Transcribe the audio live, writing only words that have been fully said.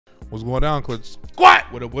What's going down, Clutch? Squat!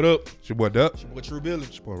 What up, what up? It's your boy Dup. It's your boy True Billy.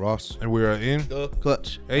 It's your boy Ross. And we are in The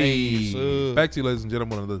Clutch. Hey, back to you, ladies and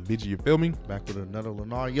gentlemen, on another video. You feel me? Back with another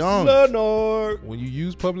Lenarr Young. Lenarr. When you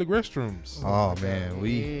use public restrooms. Oh, man.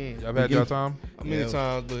 Y'all had y'all time? Many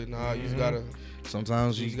times, but nah, you just gotta.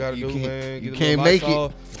 Sometimes You gotta do, man. You can't make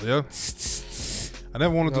it. Yeah. I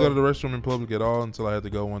never wanted to go to the restroom in public at all until I had to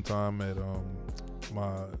go one time at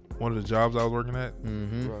one of the jobs I was working at.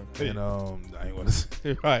 Right. And I ain't want to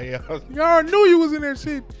say. Right, yeah. Y'all knew you was in that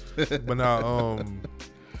shit. But now,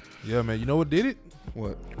 yeah, man, you know what did it?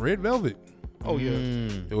 What? Red Velvet. Oh, yeah.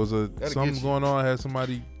 It was something going on. I had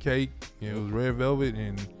somebody cake. And it was Red Velvet,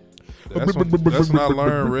 and that's when I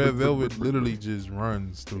learned Red Velvet literally just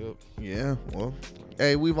runs through. Yeah, well,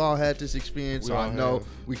 hey, we've all had this experience, so I know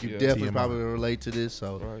we can definitely probably relate to this.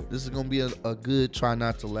 So this is gonna be a good try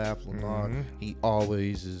not to laugh. Lenarr, he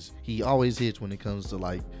always hits when it comes to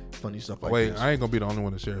like funny stuff like this. Wait, I ain't gonna be the only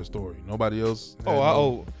one to share a story. Nobody else.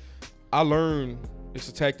 I learned. It's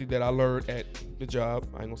a tactic that I learned at the job.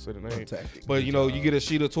 I ain't gonna say the name, but you know, you get a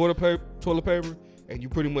sheet of toilet paper, and you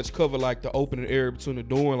pretty much cover like the opening area between the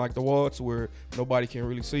door and like the wall to where nobody can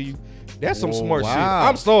really see you. That's some smart shit.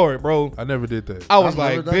 I'm sorry, bro. I never did that. I was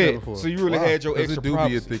like, bet. So you really had your extra it do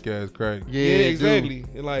privacy. Be a thick ass crack. Yeah, exactly.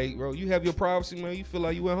 And like, bro, you have your privacy, man. You feel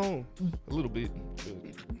like you at home a little bit.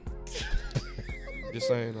 Just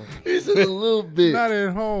saying. He said a little bit. Not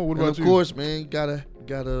at home. What about you? Of course, man. You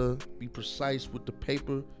gotta be precise with the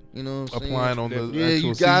paper. You know what I'm saying? Applying on the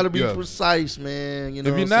you gotta be precise, man. You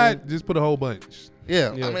know if you're not, just put a whole bunch.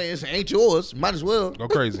 Yeah, I mean, it ain't yours. Might as well. Go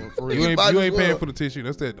crazy. You ain't paying for the tissue.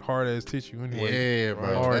 That's that hard ass tissue anyway. Yeah,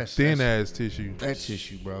 bro. Hard, thin ass tissue. That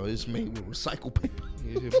tissue, bro. It's made with recycled paper.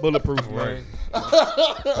 Yeah, bulletproof, right?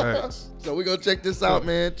 So we're gonna check this out,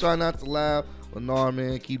 man. Try not to laugh. Lenarr,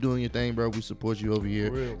 man, keep doing your thing, bro. We support you over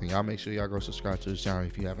here. And y'all make sure y'all go subscribe to this channel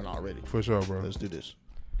if you haven't already. For sure, bro. Let's do this.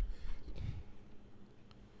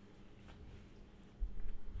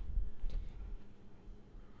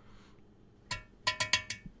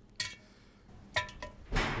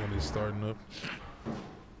 When it's starting up.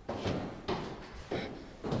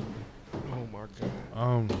 Oh my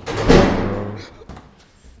god. Bro.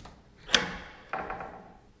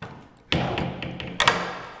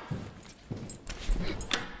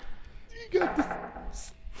 You got this.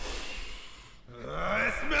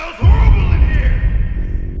 It smells horrible in here.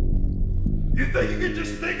 You think you can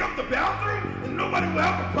just stink up the bathroom and nobody will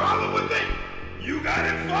have a problem with it? You got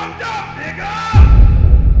it fucked up, nigga.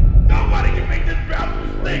 Nobody can make this bathroom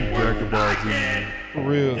stink worse than I can. For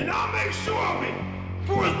real. And I'll make sure of it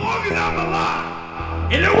for as long as I'm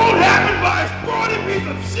alive. And it won't happen by a scrawny piece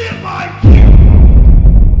of shit like you.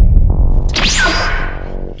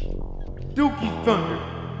 Dookie Thunder.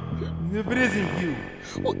 If it isn't you,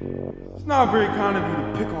 it's not very kind of you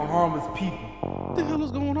to pick on harmless people. What the hell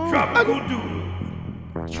is going on? Tropical Doodle.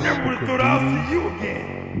 Never would have thought I'll see you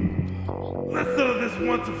again. Let's settle this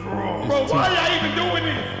once and for all. Bro, why are y'all even doing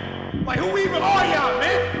this? Like, who even are y'all,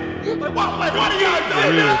 man? Like, what are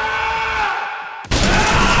y'all doing?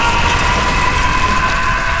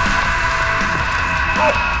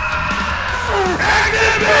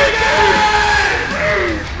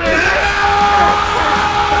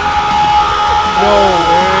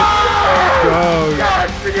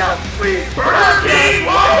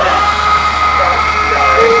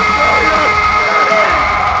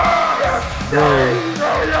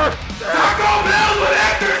 Taco Bell with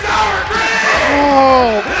after sour cream!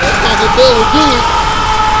 Oh, Taco Bell will do it.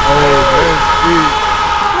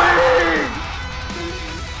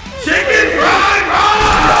 Chicken fried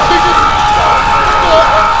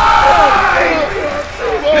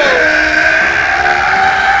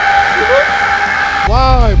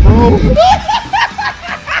Why, bro?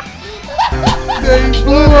 They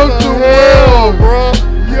blew up the world, bro.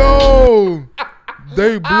 Yo,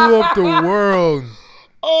 they blew up the world.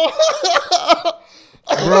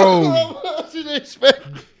 Bro,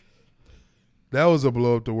 that was a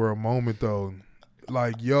blow up the world moment though.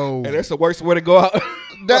 Like, yo, And that's the worst way to go out.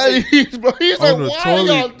 That is, bro. He's like, the why toilet.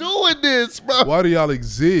 are y'all doing this, bro? why do y'all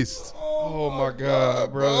exist? Oh my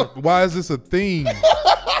god, bro. Why is this a thing?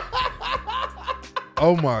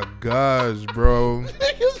 Oh my gosh, bro.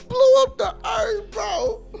 Niggas blew up the earth,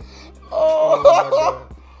 bro. Oh,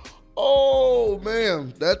 oh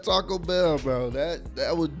man, that Taco Bell, bro.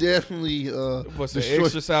 That was definitely What's the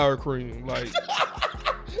extra sour cream? Like,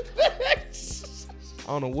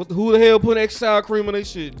 I don't know who the hell put extra sour cream on their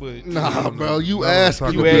shit, but nah, bro. You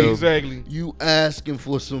asking? Exactly. You asking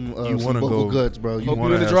for some wanna bubble go. guts, bro? You Hope you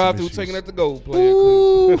wanna in the have drive-through some taking issues. that to go, player.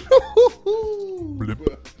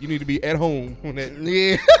 Blip. You need to be at home when that.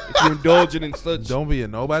 Yeah. If you're indulging in such. Don't be in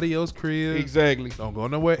nobody else's crib. Exactly. Don't go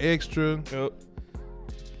nowhere extra. Yep.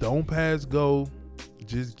 Don't pass go.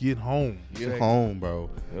 Just get home. Get home, bro.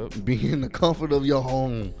 Yep. Be in the comfort of your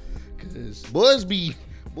home. Cause boys be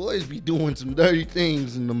doing some dirty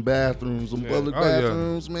things in them bathrooms, some public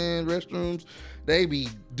bathrooms, man, restrooms. They be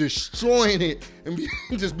destroying it and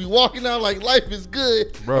just be walking out like life is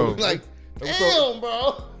good. Bro. Like, damn,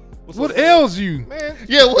 bro. What ails you? Man.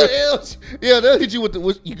 Yeah, what ails you? Yeah, they'll hit you with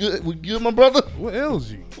the, you good, my brother? What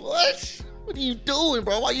ails you? What? What are you doing,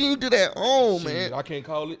 bro? Why you ain't do that at home, man? I can't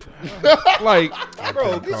call it. Like,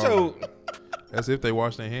 bro, get your... That's if they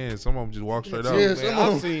wash their hands. Some of them just walk straight out. Yeah, man,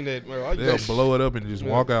 I've seen that, bro. They'll blow it up and just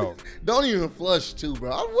walk out. Don't even flush, too,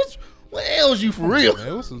 bro. What ails you for real?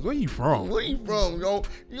 Man, where you from? Where you from?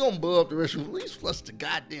 You gonna blow up the restroom? At least flush the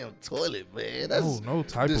goddamn toilet, man. That's no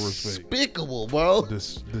type of respect. Despicable, bro.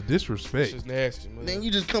 The disrespect. It's just nasty, man. Then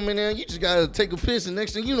you just come in there and you just gotta take a piss, and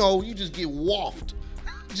next thing you know, you just get waffed.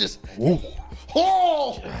 Just, oh,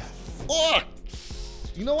 fuck.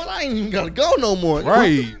 You know what? I ain't even gotta go no more.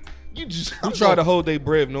 Right. You just try to hold their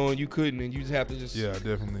breath knowing you couldn't, and you just have to just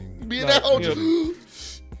definitely be in that whole. You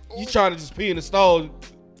trying to just pee in the stall.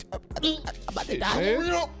 I'm about to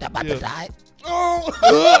die.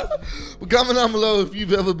 Oh, but comment down below if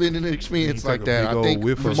you've ever been in an experience like that. I think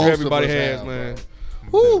most everybody of us has, have, man.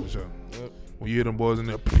 Woo. When you hear them boys in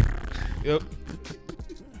there. Yep.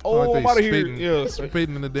 Oh, I'm out of here. Yeah,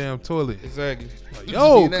 spitting in the damn toilet. Exactly. Like,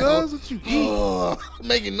 yo, cuz, what you eat?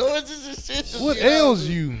 Making noises and shit. What ails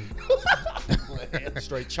you?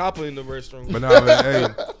 Straight chopper in the restroom. But nah, man, hey,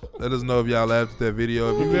 let us know if y'all laughed at that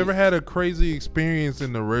video. If you've ever had a crazy experience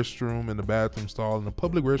in the restroom, in the bathroom stall, in the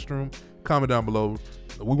public restroom, comment down below.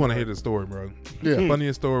 We want to hear the story, bro. Yeah.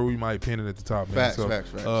 Funniest story, we might pin it at the top, man.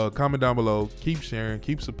 Facts. Comment down below. Keep sharing,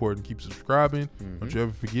 keep supporting, keep subscribing. Don't you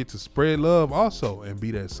ever forget to spread love also and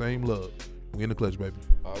be that same love. We in the clutch, baby.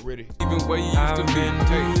 Already. Even where you used to been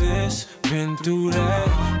through this, been through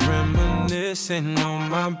that, reminiscing on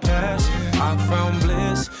my past. I found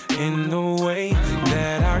bliss in the way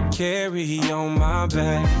that I carry on my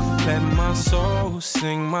back. Let my soul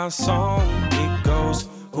sing my song. It goes,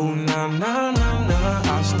 ooh, na, na, na, na.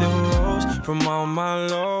 I still rose from all my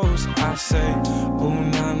lows. I say, ooh,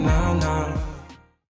 na, na, na.